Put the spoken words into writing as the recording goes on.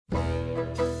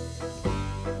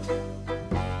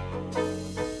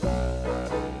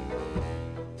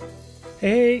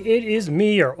Hey, it is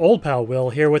me, your old pal Will,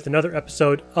 here with another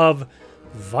episode of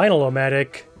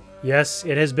Vinyl-O-Matic. Yes,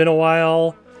 it has been a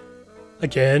while.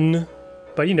 Again.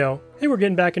 But hey, we're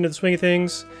getting back into the swing of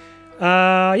things.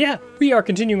 We are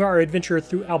continuing our adventure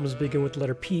through albums begin with the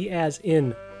letter P as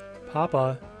in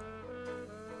Papa.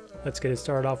 Let's get it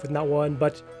started off with not one,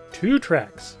 but two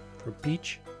tracks for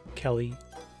Beach Kelly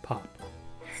Pop.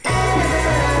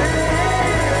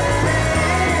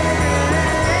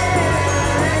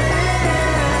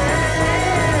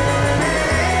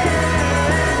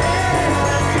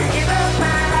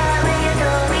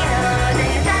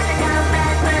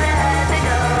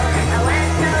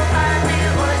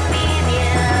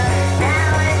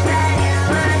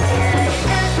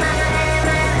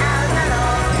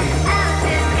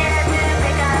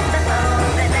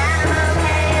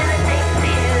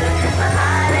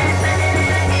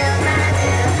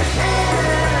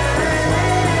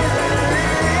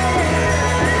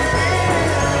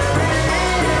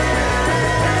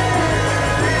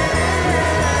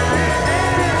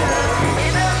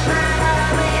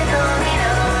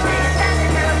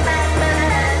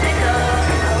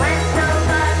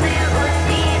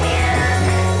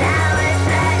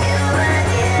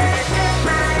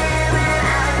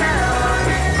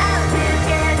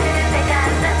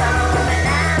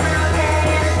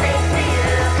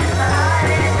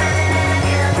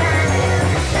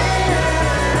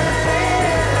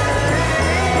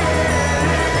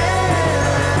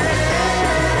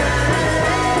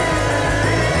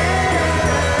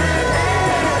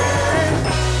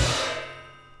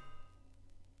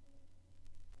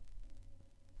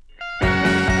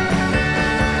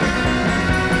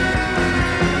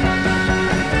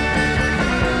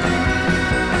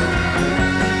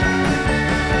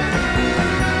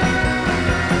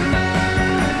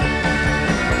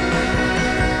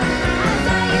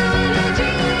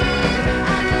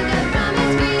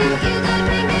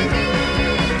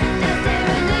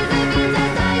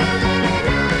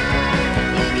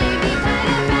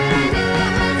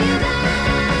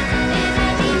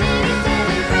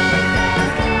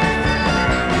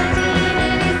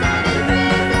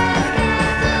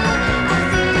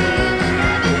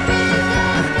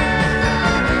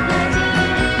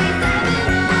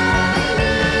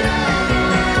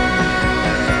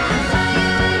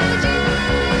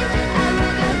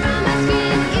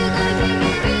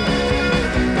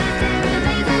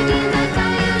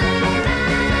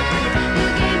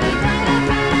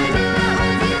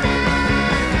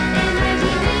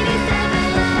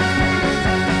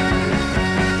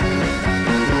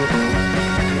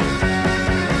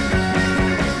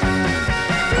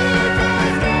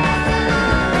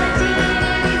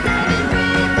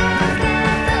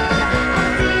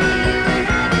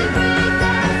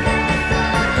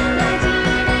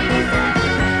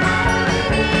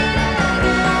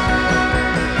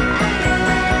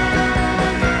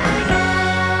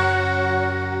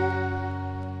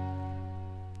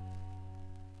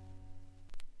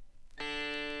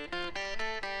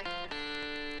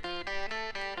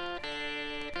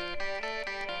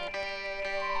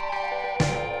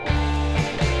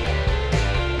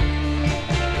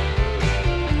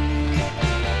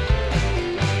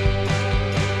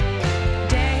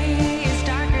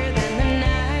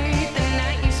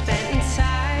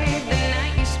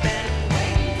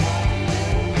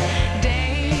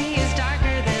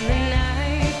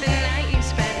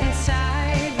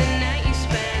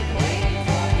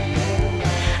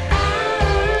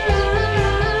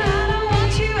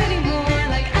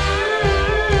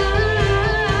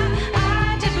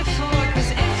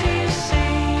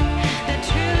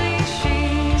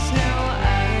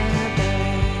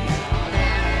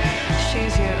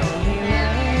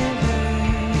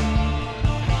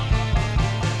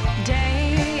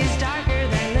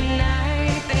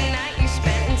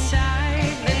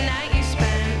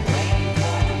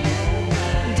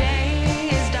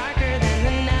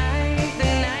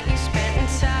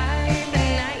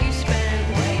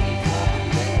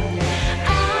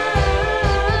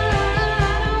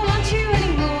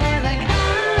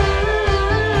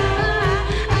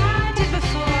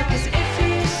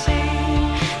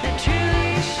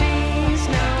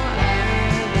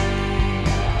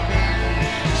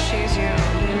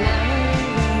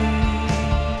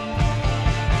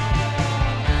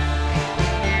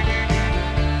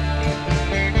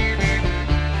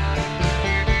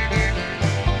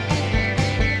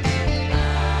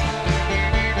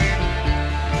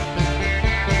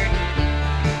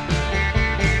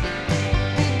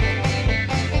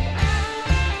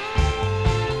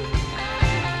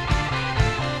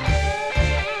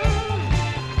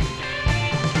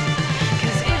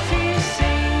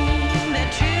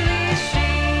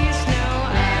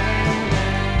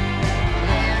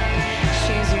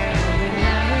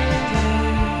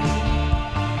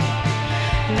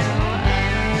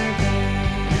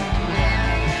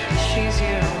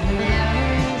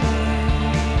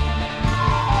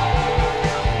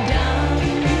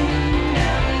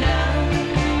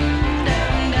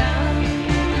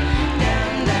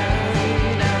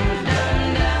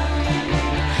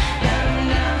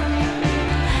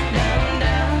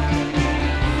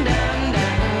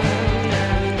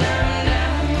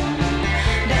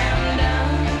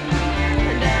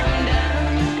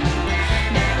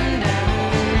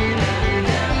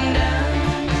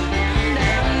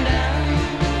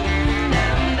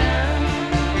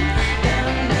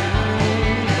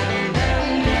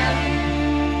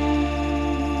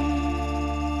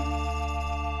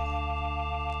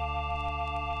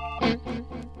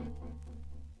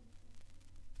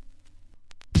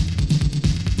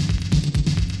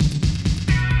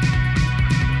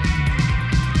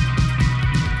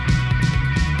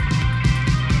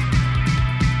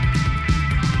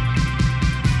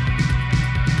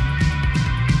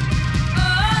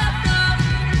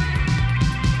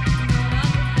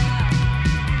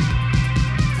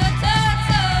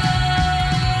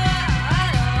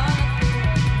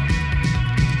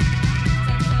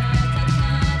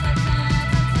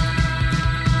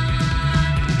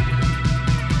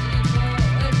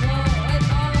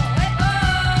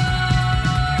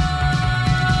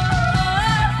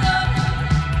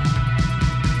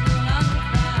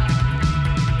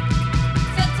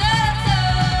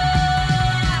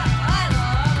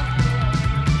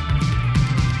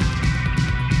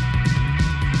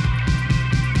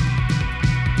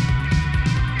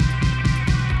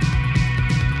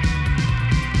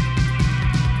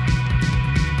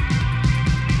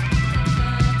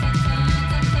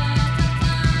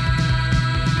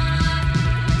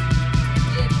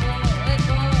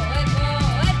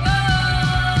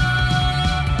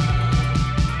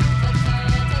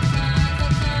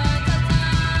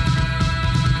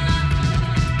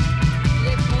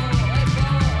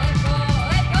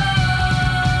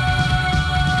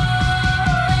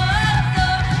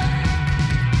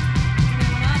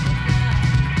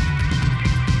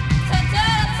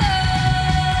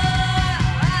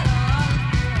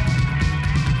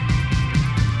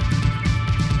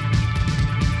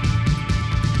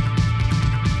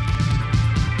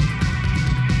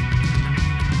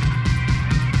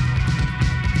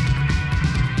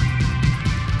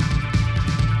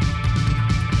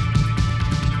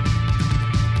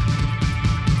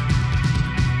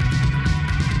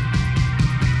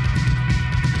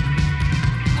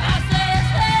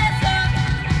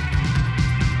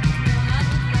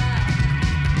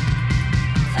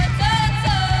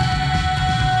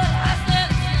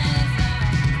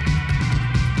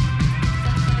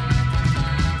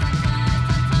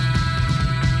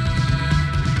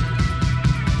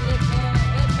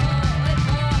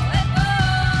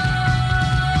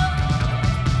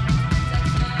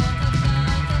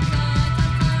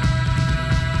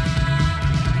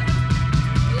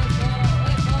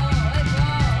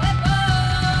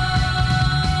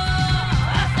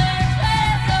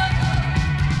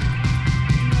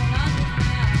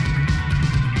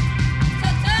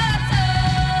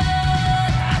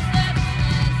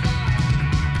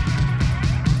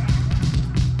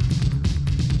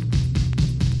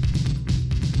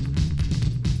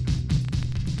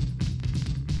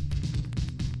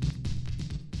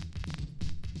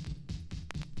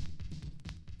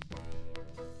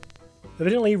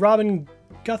 Evidently, Robin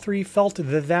Guthrie felt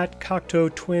that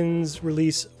Cocteau Twins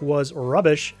release was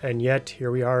rubbish, and yet here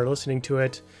we are listening to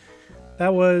it.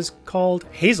 That was called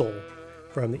Hazel,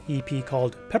 from the EP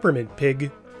called Peppermint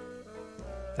Pig.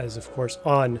 That is, of course,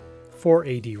 on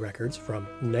 4AD Records from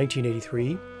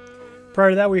 1983. Prior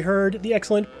to that, we heard the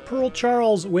excellent Pearl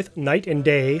Charles with Night and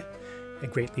Day, a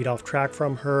great lead-off track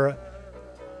from her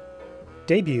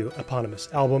debut eponymous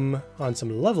album on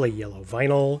some lovely yellow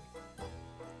vinyl.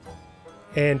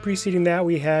 And preceding that,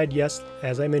 we had, yes,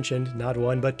 as I mentioned, not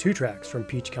one but two tracks from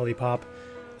Peach Kelly Pop.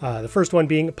 The first one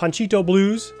being Panchito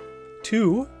Blues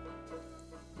 2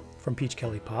 from Peach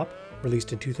Kelly Pop,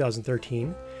 released in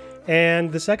 2013. And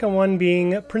the second one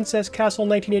being Princess Castle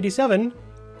 1987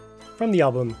 from the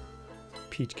album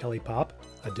Peach Kelly Pop,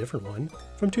 a different one,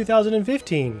 from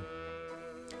 2015.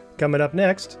 Coming up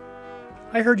next,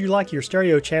 I heard you like your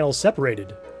stereo channels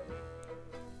separated.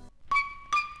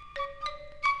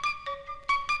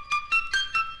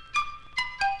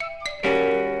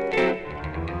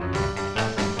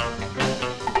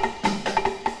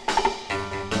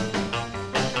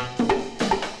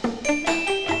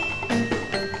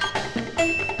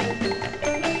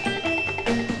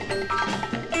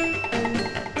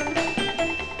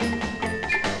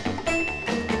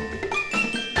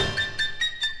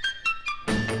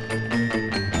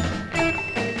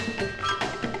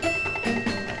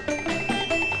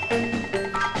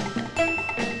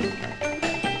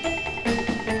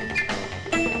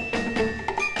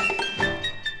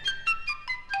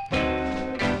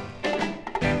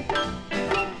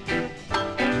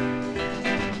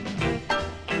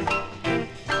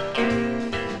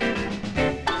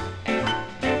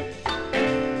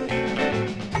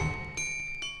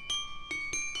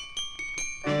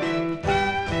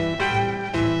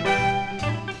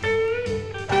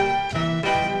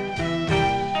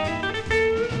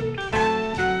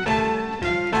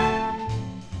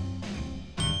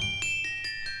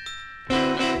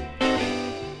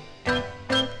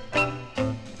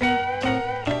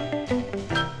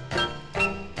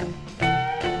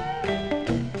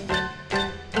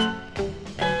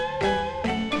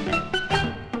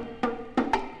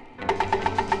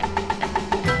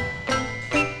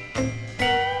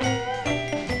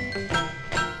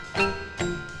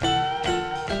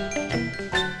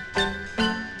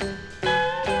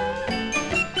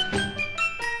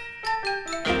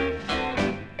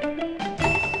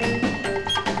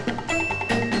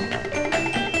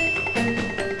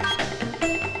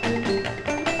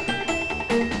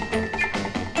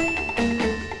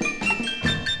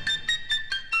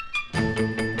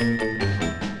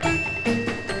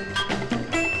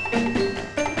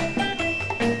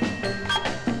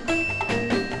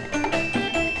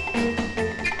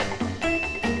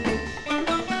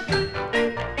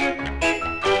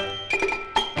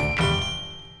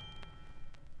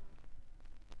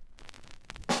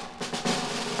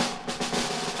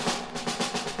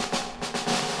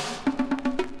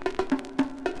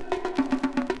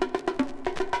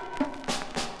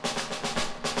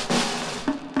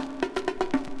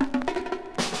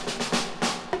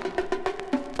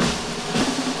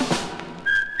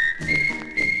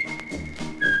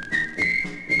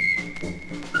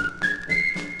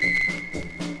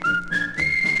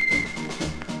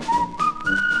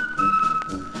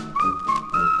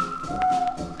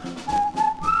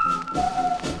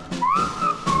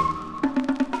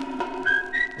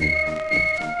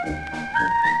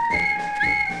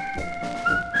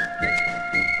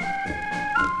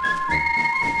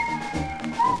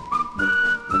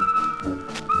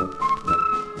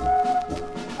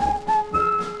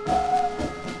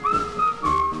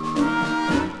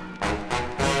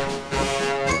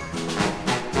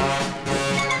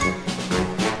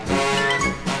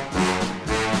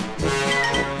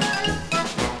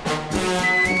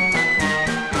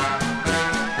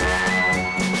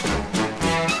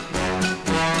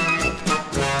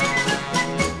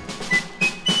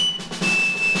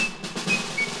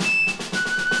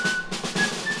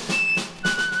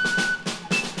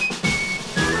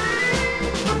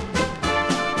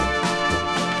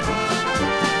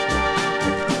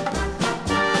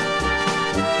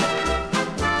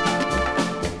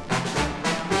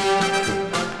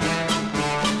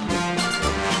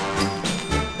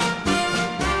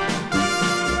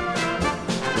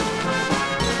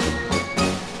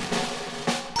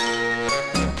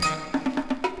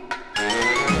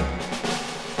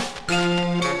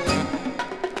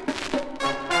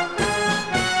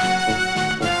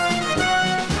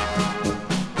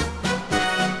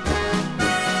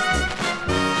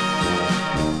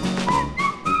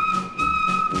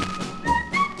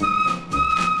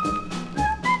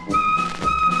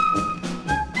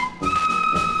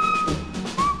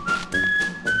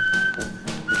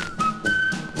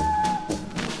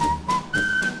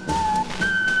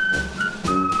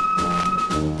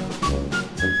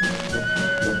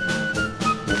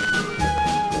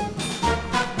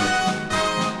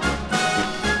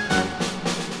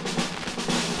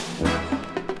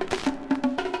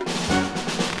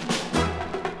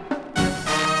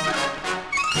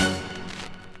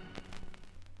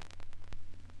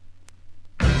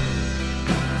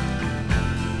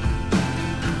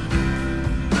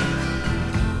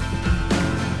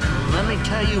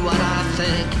 tell you what I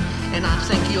think, and I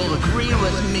think you'll agree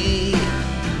with me.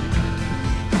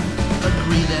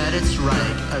 Agree that it's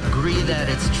right, agree that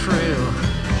it's true,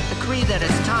 agree that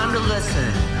it's time to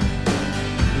listen.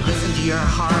 Listen to your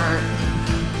heart,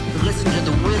 listen to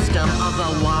the wisdom of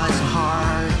a wise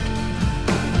heart.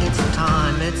 It's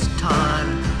time,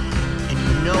 and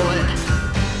you know it.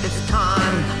 It's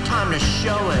time to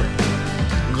show it.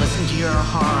 Listen to your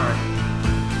heart.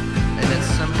 And it's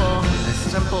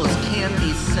simple as can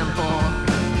be simple.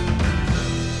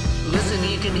 Listen,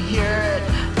 you can hear it,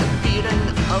 the beating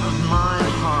of my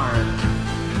heart.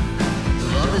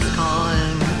 Love is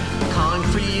calling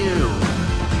for you.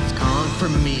 It's calling for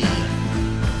me.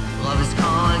 Love is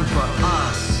calling for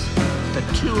us, the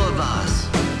two of us.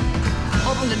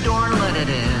 Open the door and let it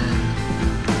in.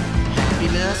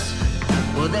 Happiness,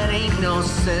 well that ain't no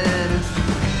sin.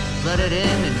 Let it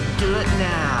in and do it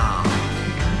now.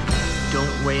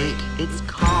 Don't wait, it's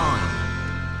calling.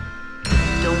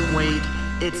 Don't wait,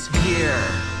 it's here.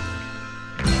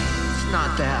 It's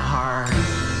not that hard,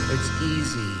 it's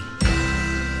easy.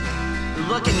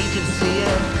 Look and you can see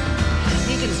it.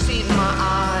 You can see it in my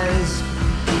eyes.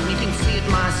 You can see it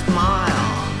in my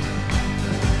smile.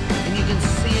 And you can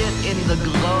see it in the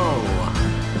glow.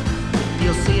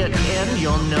 You'll see it and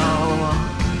you'll know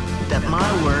that my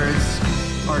words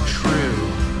are true.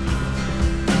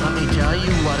 Let me tell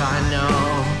you what I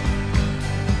know.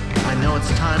 I know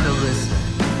it's time to listen.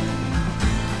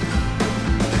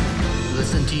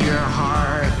 Listen to your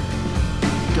heart.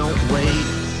 Don't wait.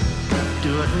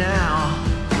 Do it now.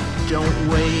 Don't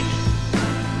wait.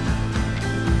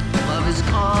 Love is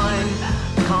calling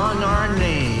our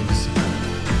names.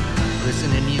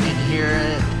 Listen and you can hear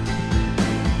it.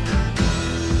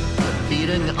 The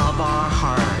beating of our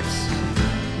hearts.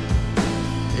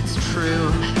 It's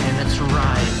true and it's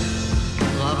right.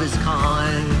 Love is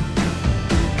calling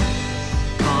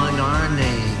our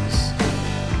names.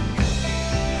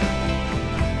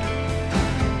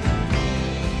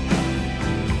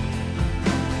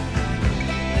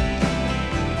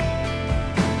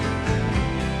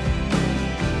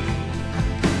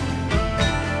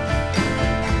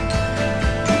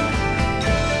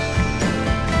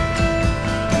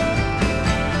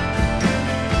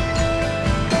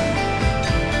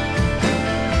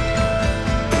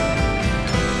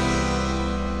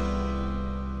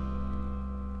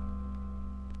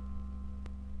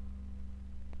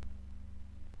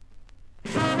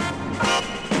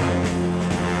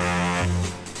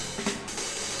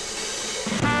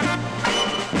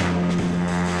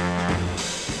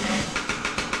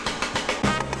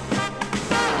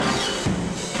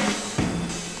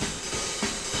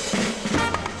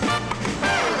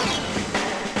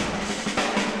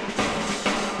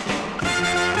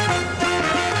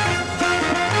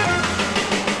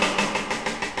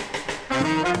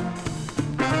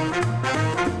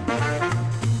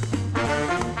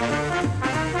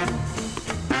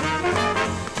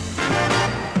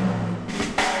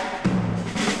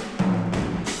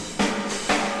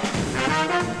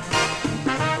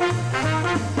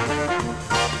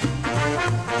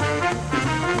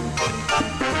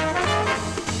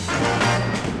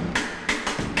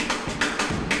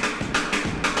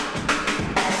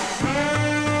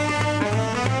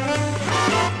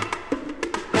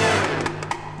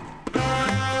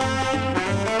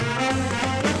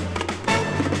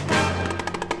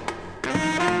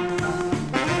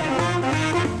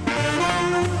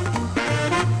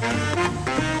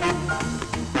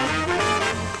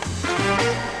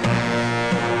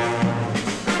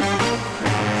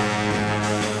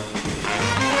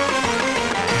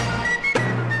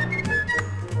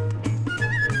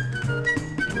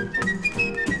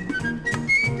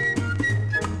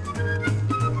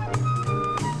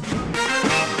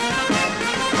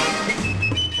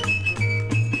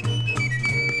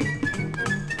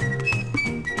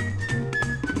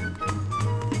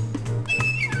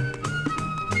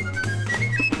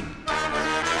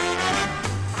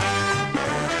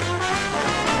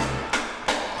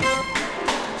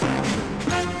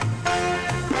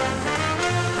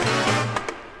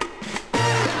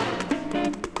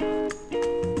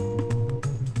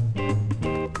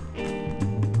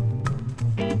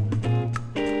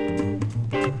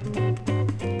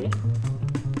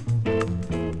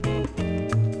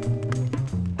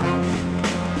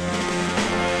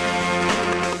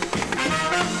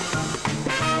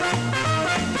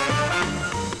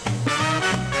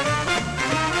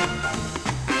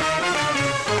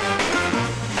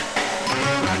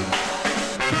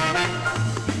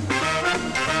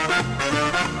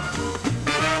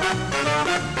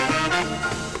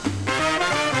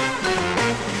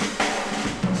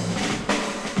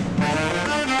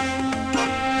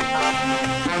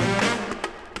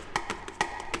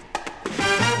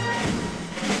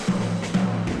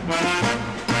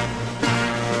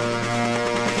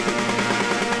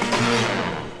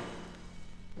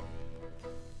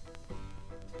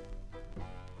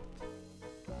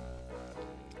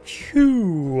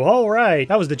 Phew, all right.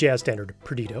 That was the jazz standard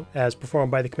Perdido, as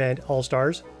performed by the Command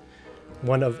All-Stars.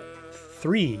 One of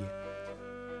 3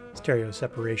 stereo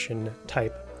separation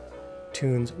type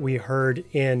tunes we heard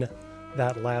in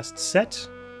that last set.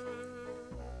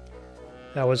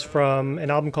 That was from an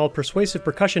album called Persuasive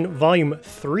Percussion Volume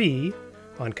 3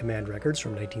 on Command Records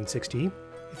from 1960.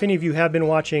 If any of you have been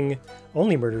watching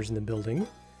Only Murders in the Building,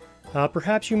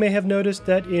 perhaps you may have noticed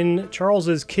that in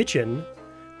Charles's kitchen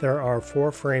there are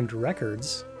 4 framed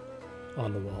records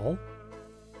on the wall,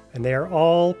 and they are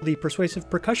all the Persuasive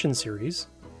Percussion series.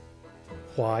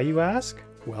 Why, you ask?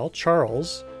 Well,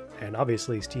 Charles, and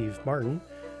obviously Steve Martin,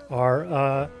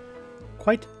 are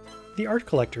quite the art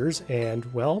collectors,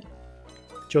 and, well,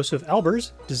 Joseph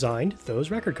Albers designed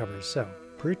those record covers, so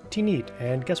pretty neat.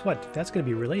 And guess what? That's going to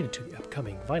be related to the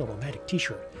upcoming Vinyl-O-Matic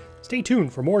t-shirt. Stay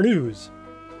tuned for more news.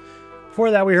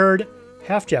 Before that, we heard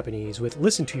Half Japanese with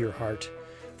Listen to Your Heart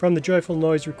from the Joyful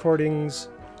Noise Recordings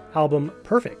album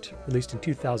Perfect, released in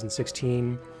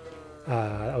 2016.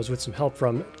 That was with some help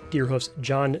from Deerhoof's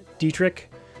John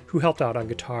Dietrich, who helped out on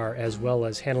guitar as well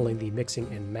as handling the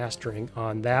mixing and mastering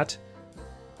on that.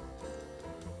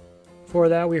 Before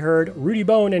that, we heard Rudy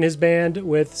Bone and his band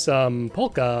with some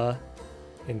polka,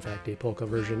 in fact, a polka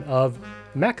version of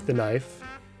Mac the Knife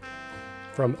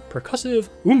from Percussive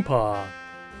Oompa,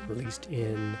 released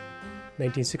in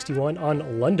 1961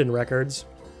 on London Records.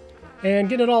 And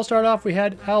getting it all started off, we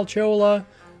had Al Chiola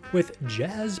with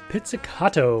Jazz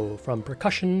Pizzicato from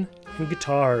Percussion and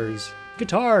Guitars.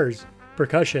 Guitars,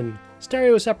 percussion,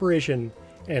 stereo separation,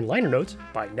 and liner notes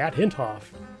by Nat Hinthoff.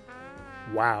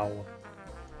 Wow.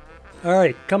 All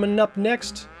right, coming up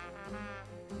next,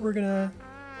 we're gonna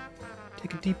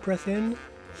take a deep breath in,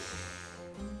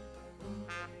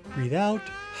 breathe out,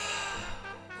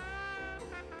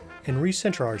 and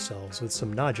recenter ourselves with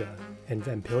some Naja and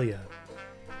Vampilia.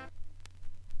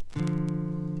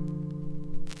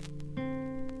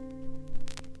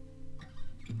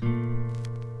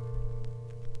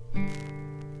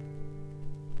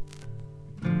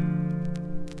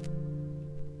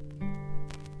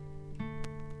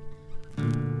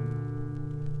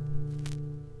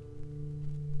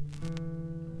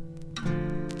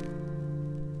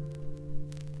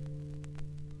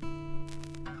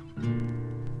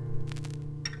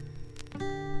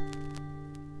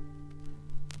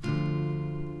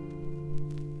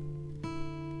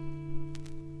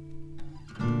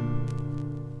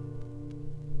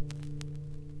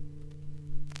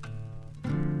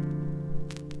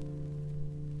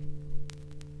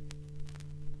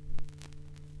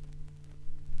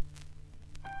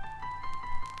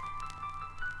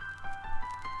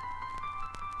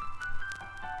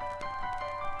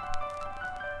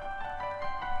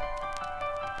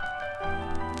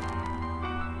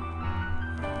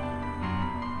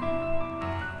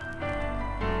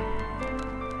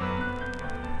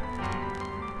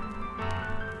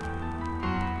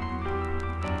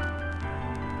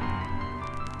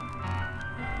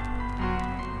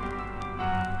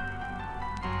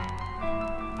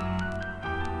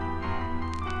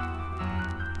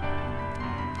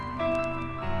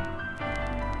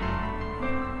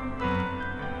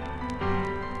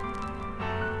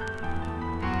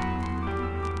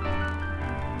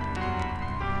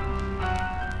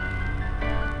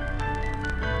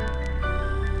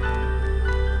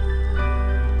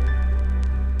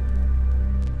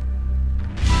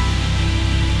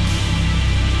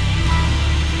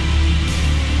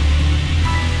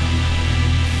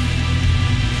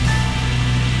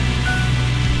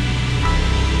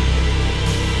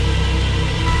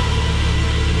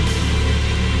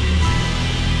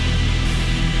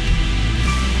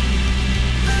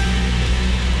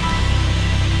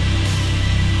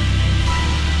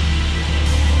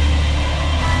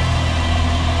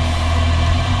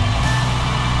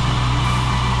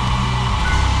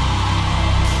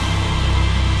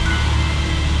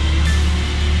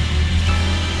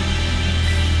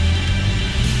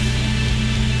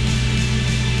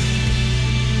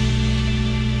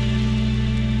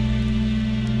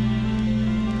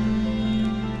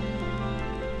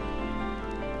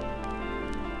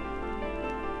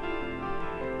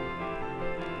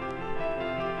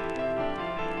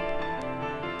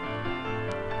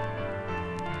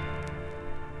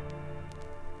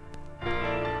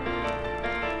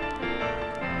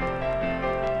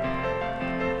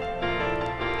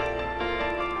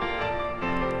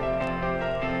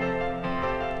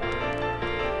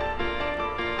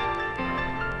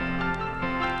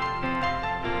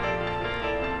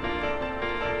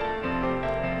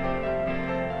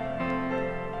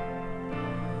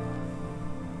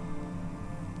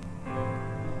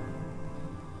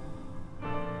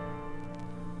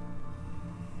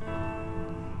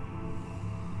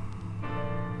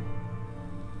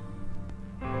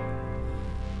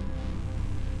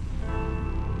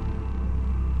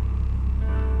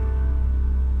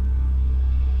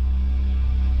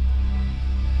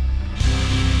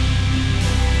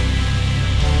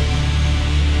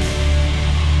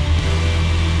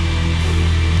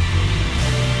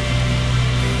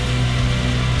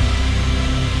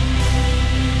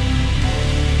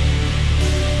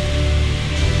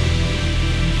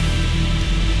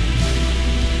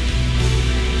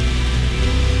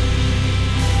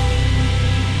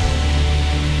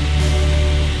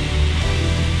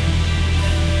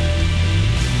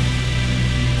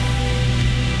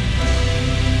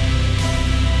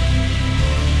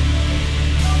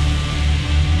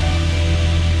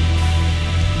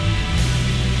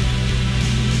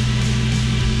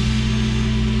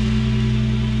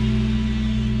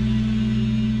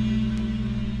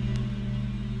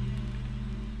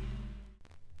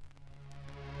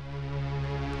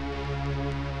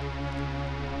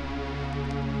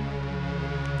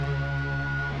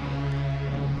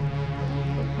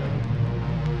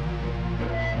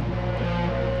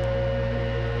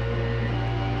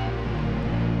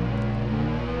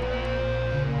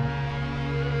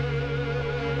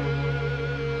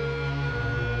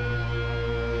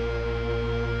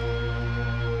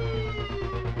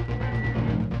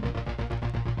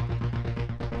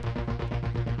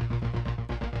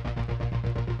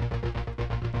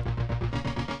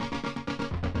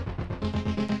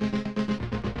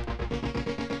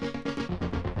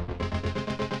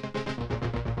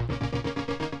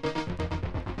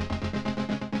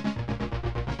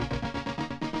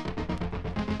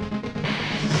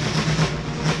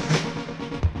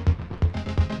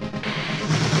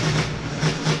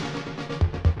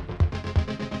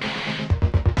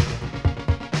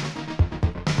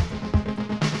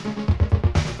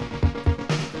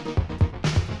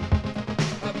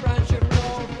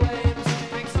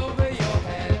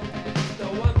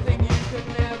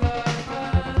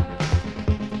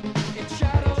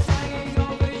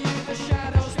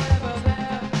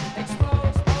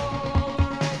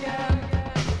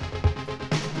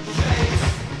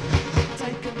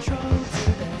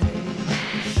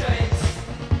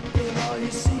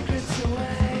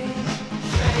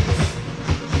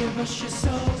 us your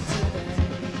soul today.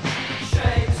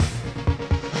 Shapes,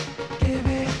 give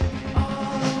it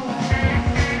all away.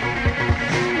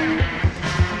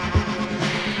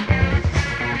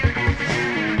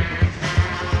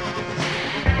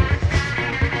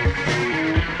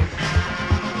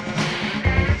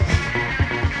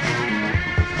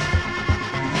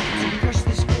 To crush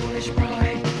this foolish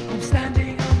pride, I'm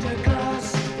standing under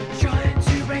glass, trying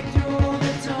to break through all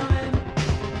the time.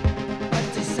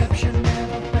 But deception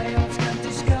never fails, can't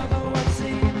discover what's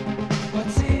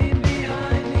in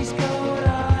behind these cold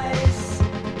eyes.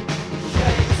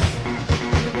 Shapes,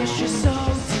 give us your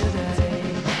soul today.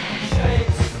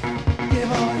 Shapes,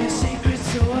 give all your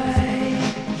secrets away.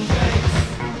 Shapes,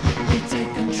 we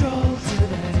take control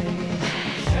today.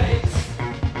 Shapes,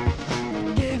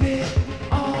 give it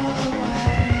all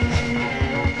away.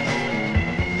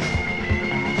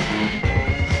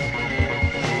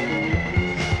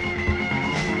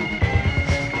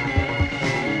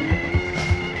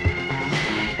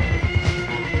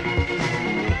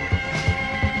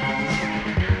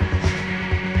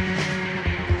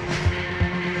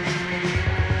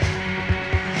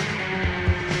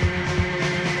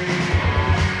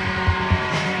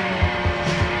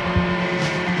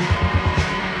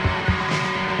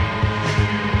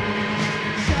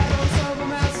 Shadows over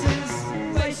masses,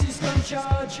 faces don't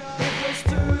charge. It was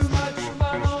too much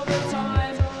fun all the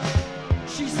time.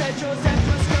 She said your death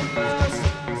must come first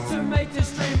to make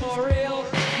this dream more real.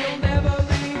 You'll never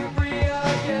be free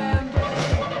again.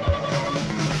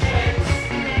 Shapes,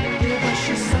 give us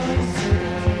your soul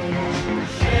today.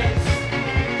 Shapes,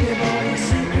 give all your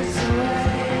secrets away.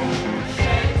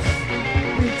 Shapes,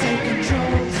 we take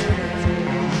control today.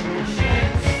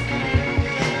 Shapes,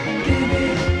 give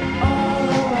it all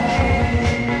away.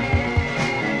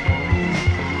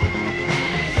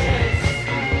 Shapes,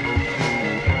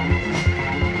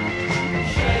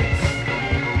 shapes,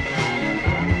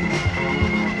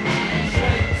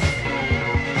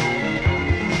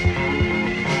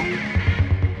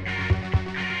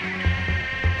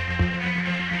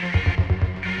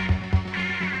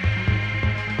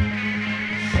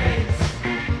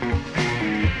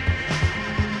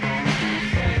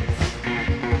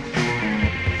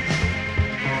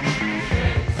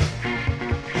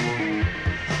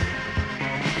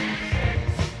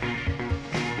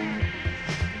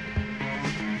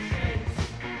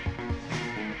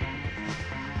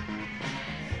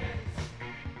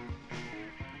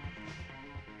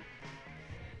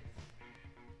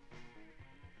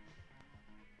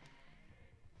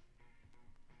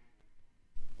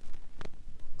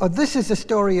 This is the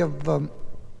story of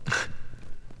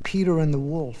Peter and the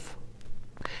Wolf.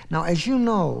 Now, as you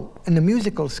know, in the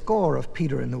musical score of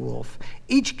Peter and the Wolf,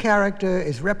 each character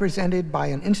is represented by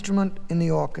an instrument in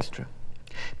the orchestra.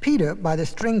 Peter by the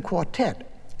string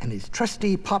quartet, and his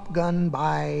trusty pop gun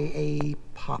by a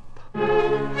pop.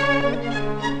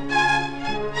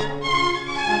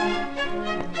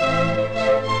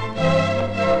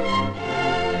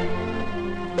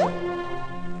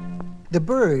 The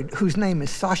bird, whose name is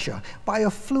Sasha, by a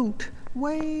flute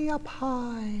way up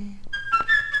high.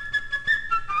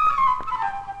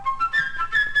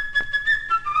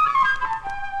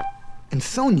 And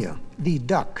Sonia, the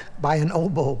duck, by an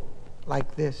oboe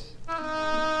like this.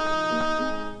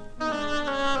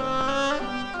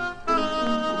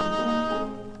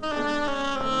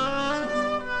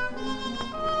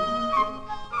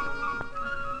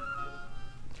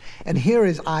 And here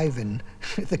is Ivan,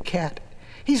 the cat.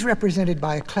 He's represented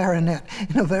by a clarinet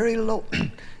in a very low,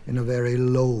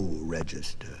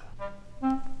 register.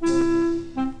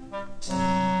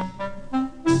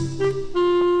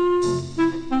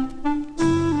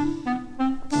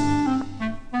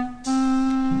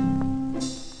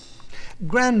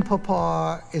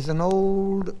 Grandpapa is an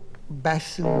old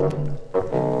bassoon.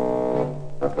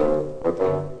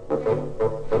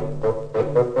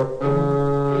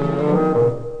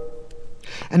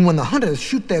 And when the hunters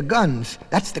shoot their guns,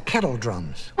 that's the kettle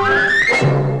drums.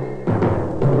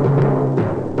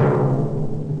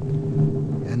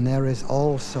 And there is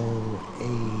also a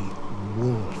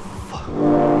wolf.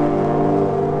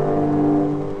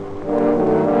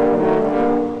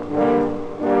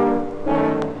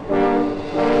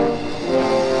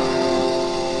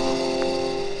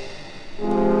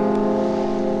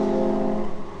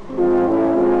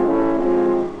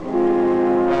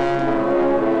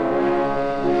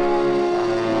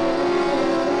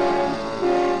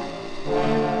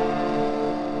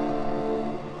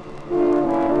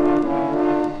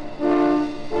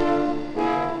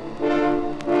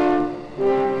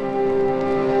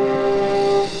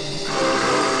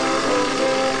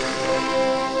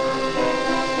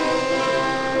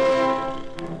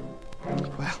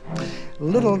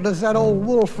 little does that old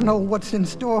wolf know what's in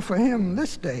store for him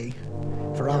this day.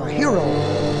 For our hero,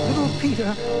 little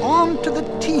Peter, armed to the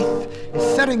teeth,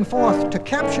 is setting forth to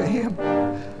capture him.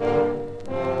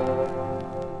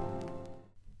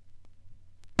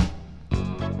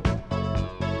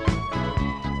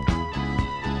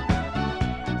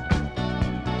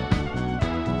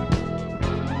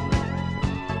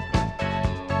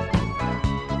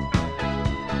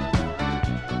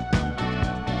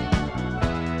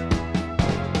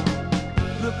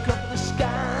 Look up, the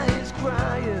sky is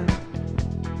crying.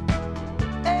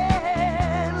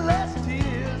 Endless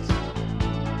tears.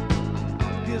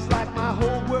 Feels like my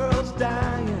whole world's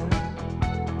dying.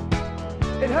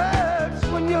 It hurts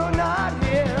when you're not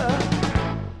here.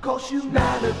 'Cause you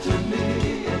matter to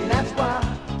me, and that's why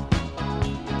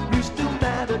you still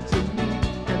matter to me.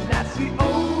 And that's the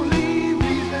only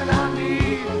reason I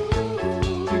need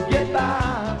to get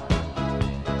by.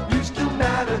 You still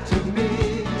matter to me.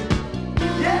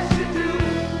 Yes, you do.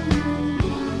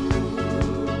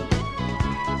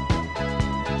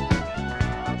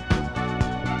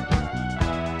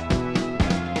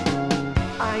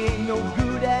 I ain't no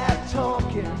good at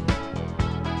talking.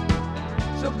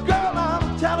 So girl,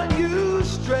 I'm telling you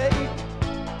straight.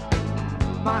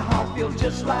 My heart feels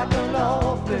just like an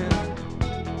orphan.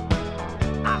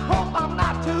 I hope I'm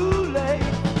not too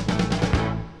late.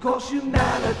 'Cause you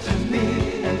matter to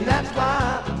me, and that's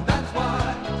why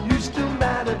you still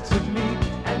matter to me.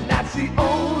 And that's the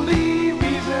only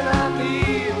reason I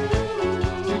need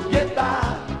to get by.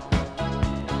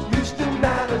 You still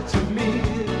matter to me.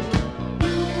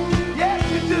 Yes,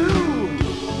 you do.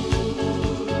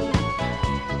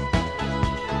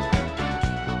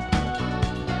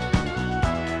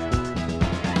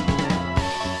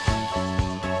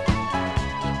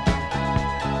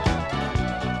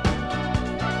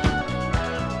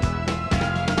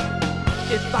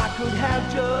 If I could have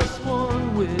just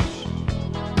one wish,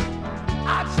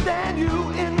 I'd stand you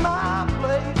in my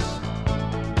place.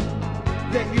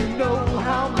 Then you know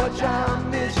how much I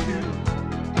miss you.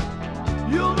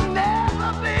 You'll never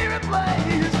be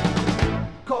replaced.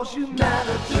 'Cause you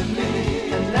matter to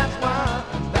me, and that's why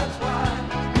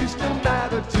you still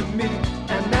matter to me.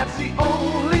 And that's the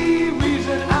only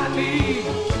reason I need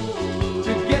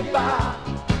to get by.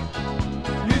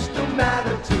 You still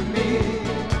matter to me.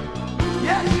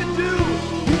 Yes, you do.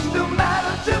 You still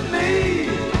matter to me.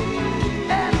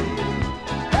 And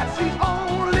that's the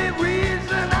only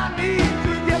reason I need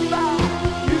to get by.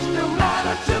 You still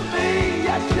matter to me.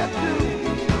 Yes, you do.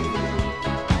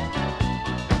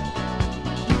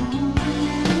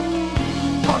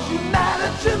 'Cause you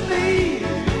matter to me.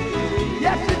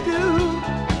 Yes, you do.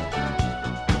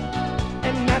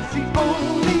 And that's the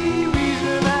only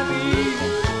reason I need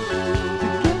to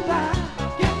get by.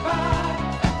 Get by.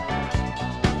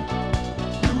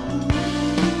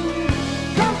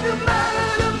 'Cause you matter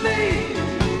to me,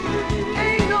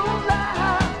 ain't no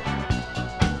lie.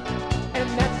 And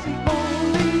that's the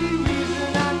only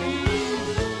reason I need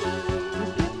to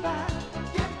get by,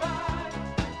 get by.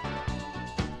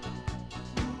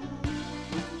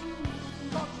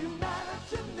 'Cause you matter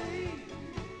to me,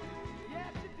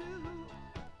 yes you do.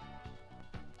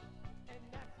 And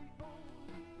that's the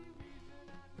only reason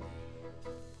I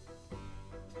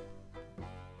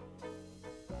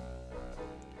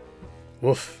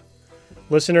Woof.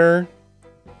 Listener,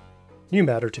 you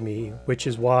matter to me, which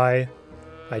is why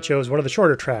I chose one of the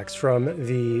shorter tracks from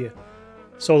the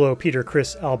solo Peter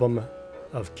Criss album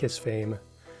of Kiss fame.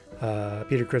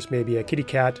 Peter Criss may be a kitty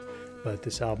cat, but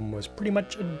this album was pretty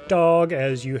much a dog,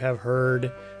 as you have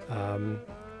heard. I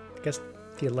guess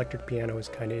the electric piano is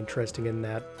kind of interesting in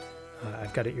that.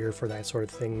 I've got an ear for that sort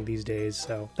of thing these days,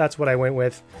 so that's what I went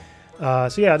with.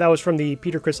 So yeah, that was from the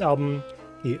Peter Criss album,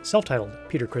 the self-titled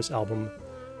Peter Criss album.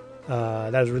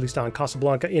 That was released on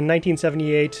Casablanca in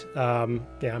 1978.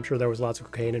 Yeah, I'm sure there was lots of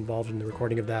cocaine involved in the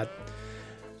recording of that.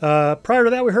 Prior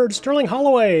to that, we heard Sterling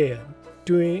Holloway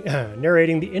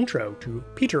narrating the intro to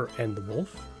Peter and the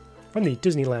Wolf from the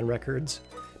Disneyland Records,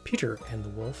 Peter and the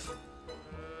Wolf,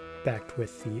 backed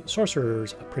with the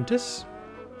Sorcerer's Apprentice.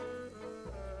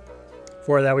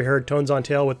 Before that, we heard Tones on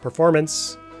Tail with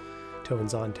Performance.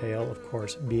 Tones on Tail, of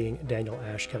course, being Daniel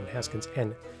Ash, Kevin Haskins,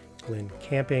 and Glenn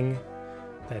Camping.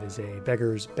 That is a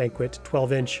Beggar's Banquet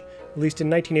 12-inch, released in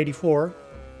 1984.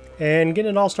 And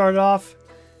getting it all started off,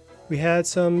 we had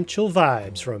some chill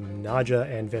vibes from Nadja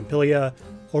and Vampilia.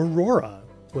 Aurora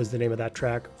was the name of that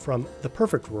track from The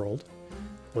Perfect World,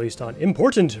 released on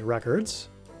Important Records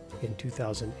in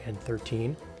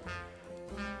 2013.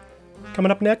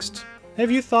 Coming up next, have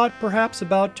you thought perhaps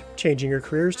about changing your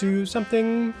careers to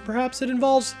something perhaps that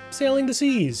involves sailing the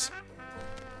seas?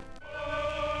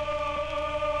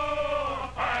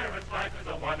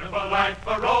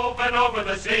 sailing over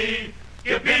the sea.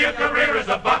 Give me a career as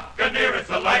a buccaneer, it's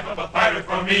the life of a pirate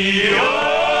for me.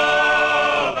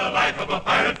 Oh, the life of a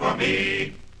pirate for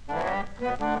me.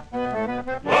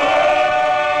 Whoa,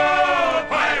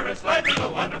 pirate's life is a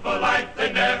wonderful life,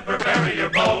 they never bury your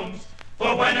bones.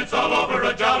 For when it's all over,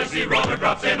 a jolly sea rover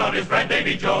drops in on his friend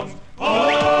Davy Jones.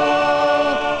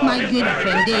 Oh, My good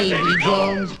friend Davy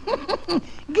Jones.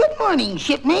 Good morning,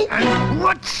 shipmate. And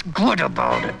what's good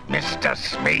about it, Mr.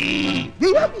 Smee?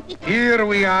 Here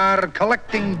we are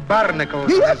collecting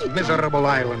barnacles on this miserable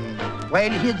island.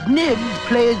 While his nibs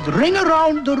plays Ring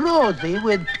Around the Rosie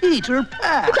with Peter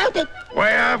Pan.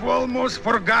 Why, I've almost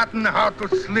forgotten how to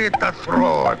slit a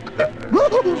throat.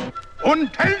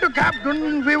 Und tell the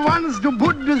captain we wants to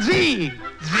put the Z.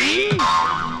 Z?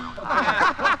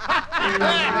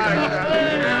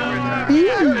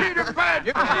 Peter Pan!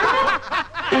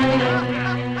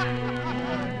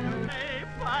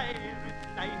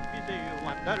 Life is a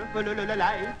wonderful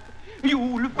life.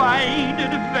 You'll find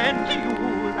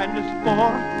adventure and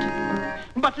sport.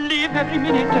 But live every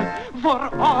minute for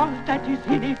all that is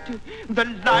in it. The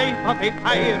life of a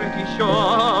pirate is short.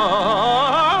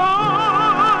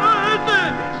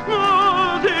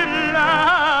 Oh, the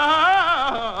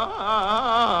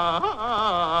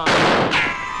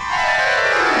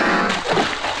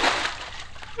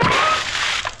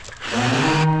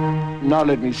Now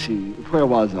let me see. Where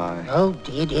was I? Oh,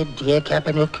 dear,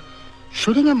 Captain Hook.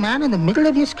 Shooting a man in the middle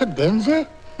of his cadenza?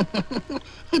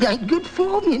 It ain't good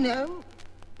form, you know.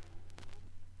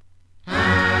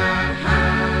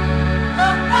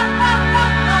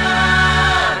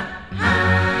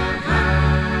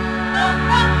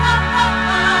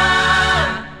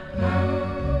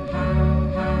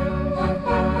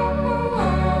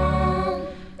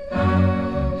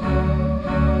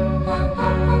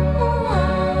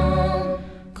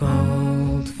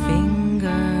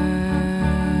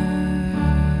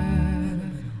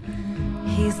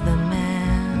 He's the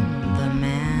man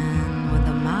with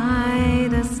the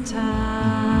Midas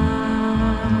touch,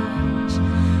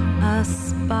 a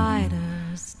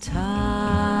spider's touch,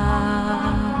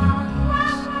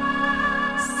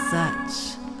 such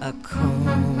a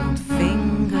cold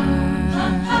finger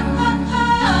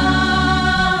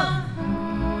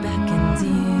beckons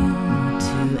you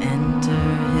to enter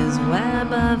his web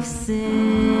of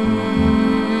sin,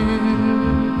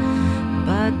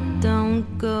 but don't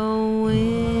go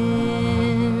in.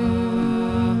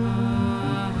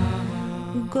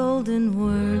 Golden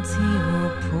words he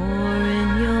will pour in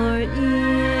your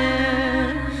ear,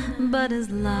 but his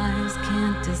lies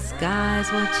can't disguise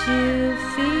what you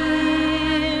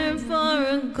fear. For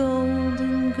a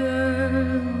golden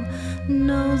girl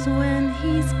knows when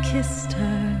he's kissed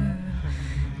her,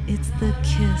 it's the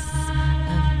kiss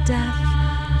of death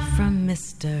from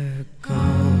Mr.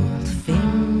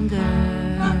 Goldfinger.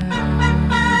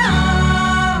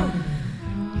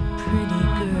 Pretty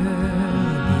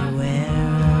girl,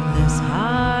 beware of this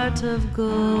heart of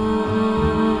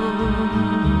gold.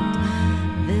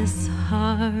 This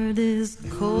heart is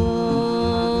cold.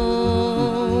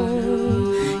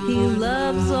 He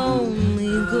loves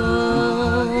only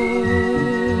gold.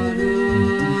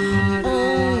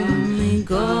 Only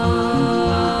gold.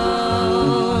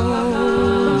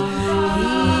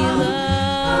 He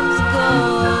loves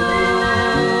gold.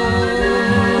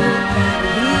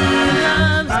 He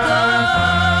loves gold.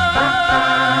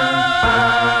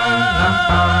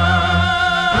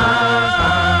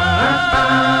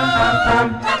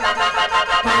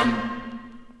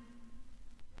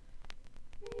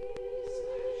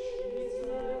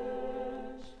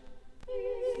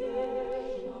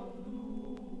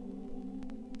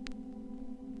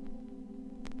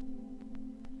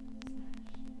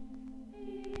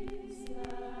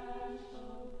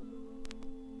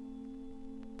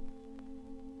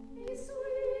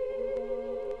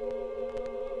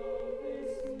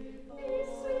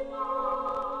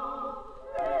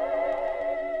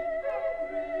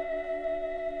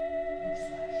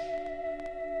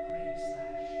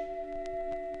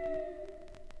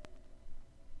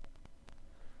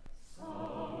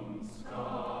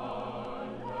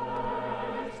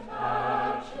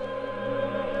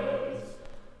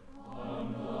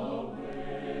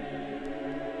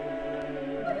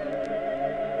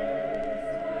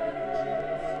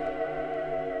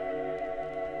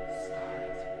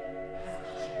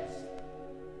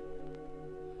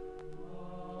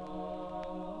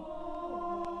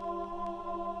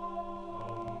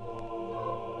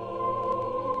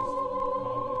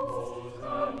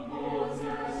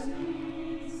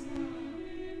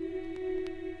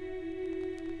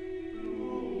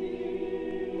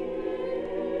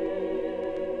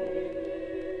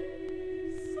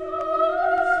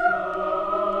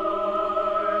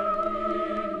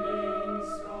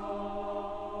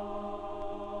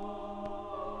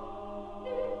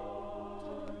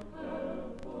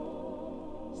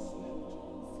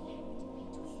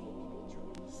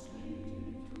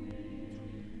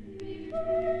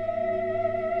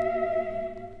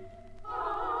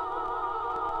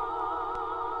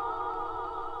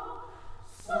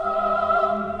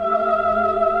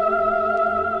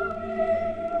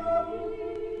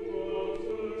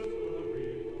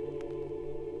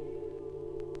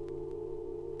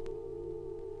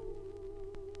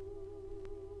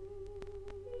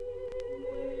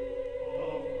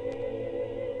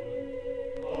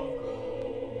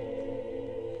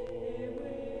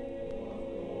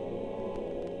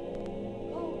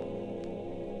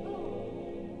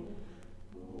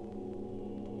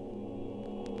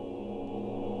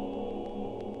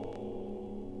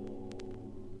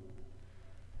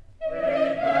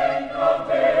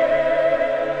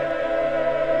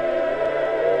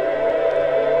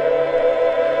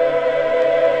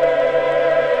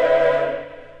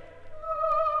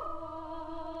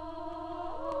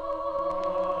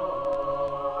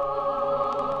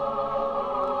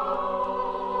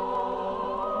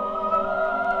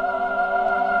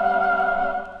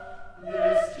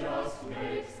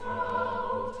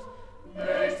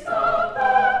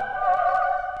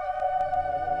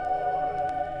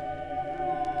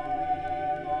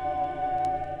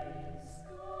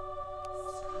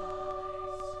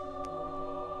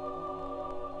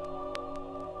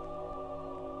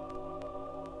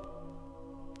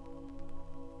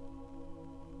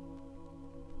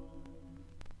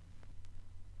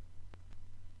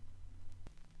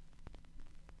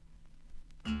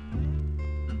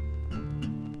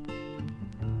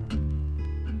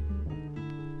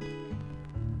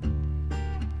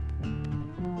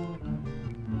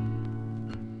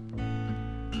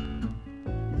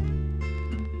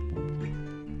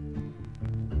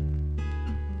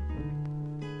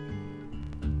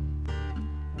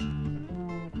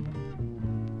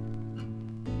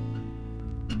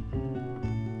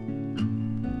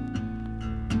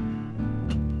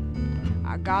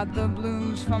 I got the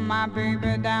blues from my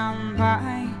baby down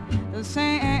by the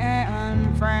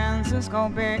San Francisco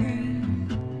Bay.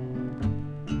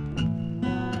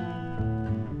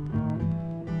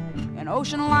 An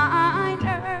ocean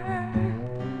liner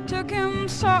took him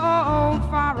so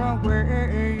far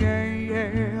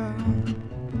away.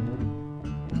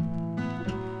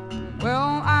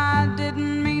 Well, I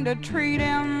didn't mean to treat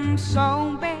him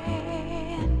so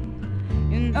bad.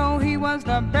 You know he was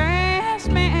the best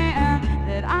man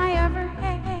that I ever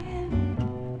had.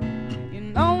 You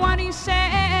know what he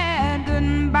said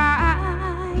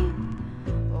goodbye,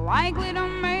 likely to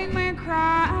make me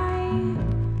cry.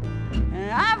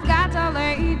 And I've got to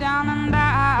lay down and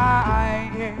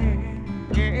die.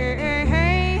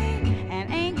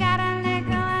 And ain't got a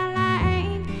nickel and I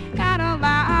ain't got a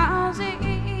lousy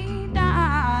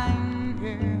dime.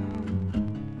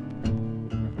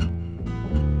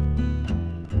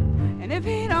 And if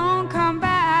he don't come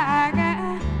back,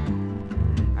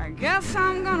 I guess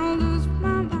I'm gonna lose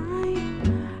my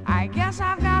mind. I guess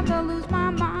I've got to lose my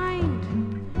mind.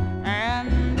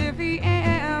 And if he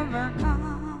ever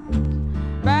comes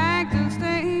back to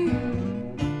stay,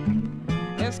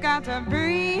 it's got to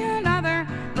be another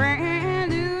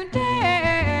brand new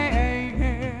day.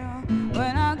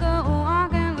 When I go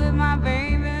walking with my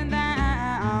baby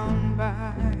down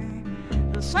by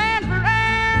the San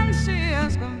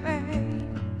Francisco Bay.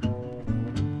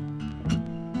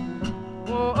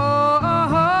 Oh, oh, oh,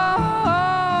 oh,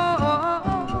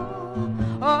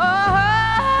 oh,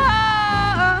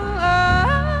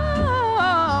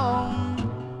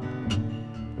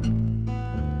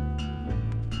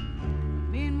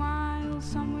 Meanwhile,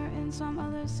 somewhere in some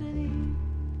other city,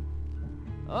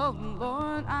 oh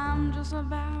Lord, I'm just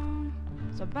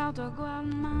about to go out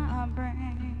my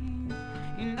brain.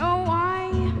 You know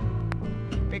why?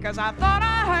 Because I thought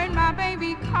I heard my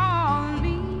baby call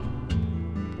me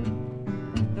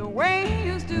the way he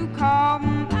used to call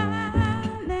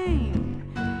my name.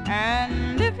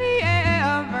 And if he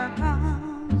ever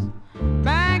comes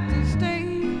back to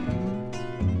stay,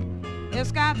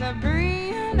 it's got to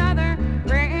be another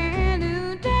brand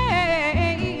new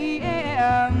day.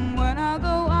 When I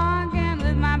go again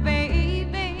with my baby,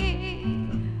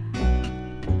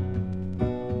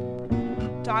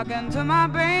 talking to my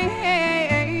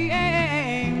baby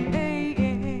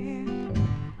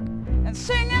and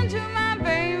singing to my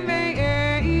baby,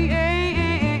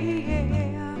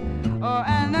 oh,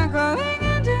 and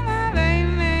calling to my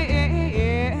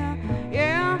baby,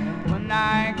 yeah. When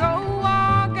I go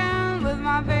walking with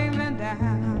my baby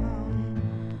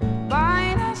down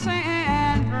by the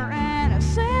San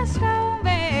Francisco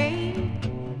Bay.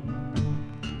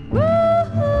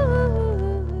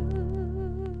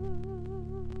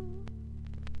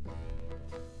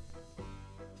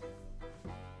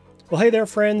 Well, hey there,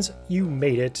 friends. You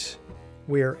made it.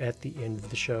 We're at the end of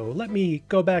the show. Let me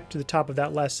go back to the top of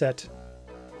that last set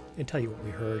and tell you what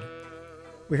we heard.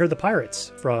 We heard the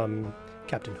Pirates from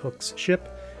Captain Hook's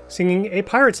ship singing A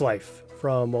Pirate's Life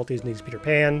from Walt Disney's Peter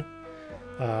Pan.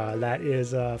 That is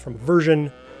from a version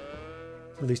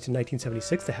released in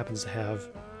 1976 that happens to have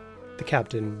the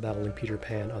captain battling Peter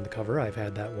Pan on the cover. I've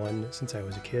had that one since I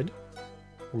was a kid.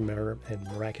 Remember, and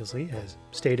miraculously has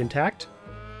stayed intact.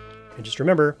 And just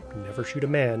remember, never shoot a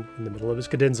man in the middle of his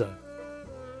cadenza.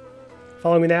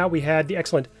 Following that, we had the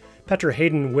excellent Petra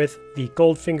Haden with the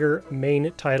Goldfinger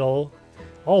main title.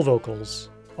 All vocals,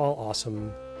 all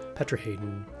awesome. Petra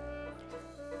Haden.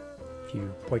 If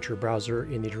you point your browser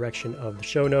in the direction of the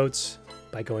show notes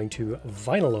by going to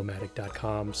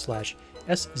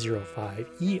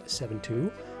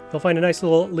vinylomatic.com/S05E72, you'll find a nice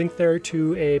little link there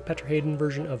to a Petra Haden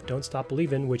version of Don't Stop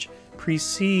Believin', which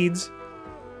precedes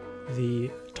the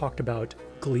talked about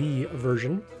Glee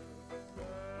version.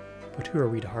 But who are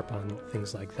we to harp on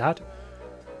things like that?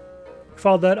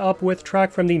 Followed that up with a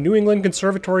track from the New England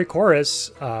Conservatory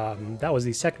Chorus. That was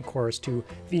the second chorus to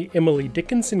the Emily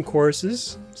Dickinson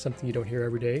choruses, something you don't hear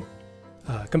every day.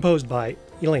 Composed by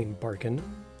Elaine Barkin,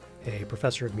 a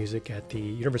professor of music at the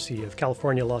University of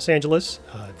California, Los Angeles,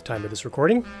 at the time of this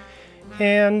recording.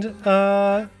 And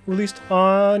released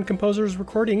on Composers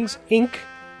Recordings, Inc.,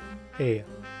 a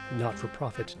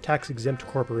not-for-profit tax-exempt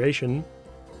corporation,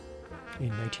 in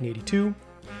 1982.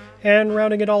 And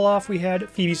rounding it all off, we had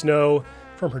Phoebe Snow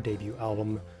from her debut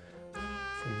album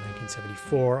from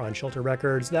 1974 on Shelter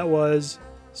Records. That was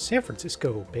San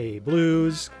Francisco Bay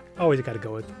Blues. Always got to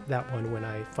go with that one when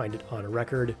I find it on a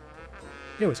record.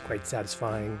 It was quite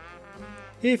satisfying.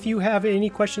 If you have any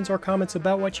questions or comments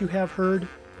about what you have heard,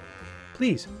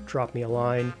 please drop me a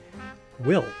line,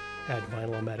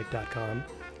 will@vinylomatic.com.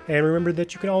 And remember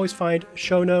that you can always find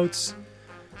show notes,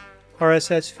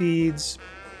 RSS feeds,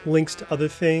 links to other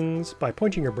things by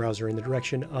pointing your browser in the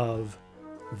direction of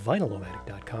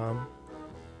vinylomatic.com.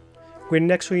 When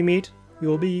next we meet, we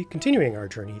will be continuing our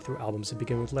journey through albums that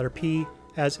begin with letter P,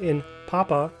 as in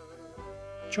Papa.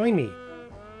 Join me,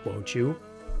 won't you?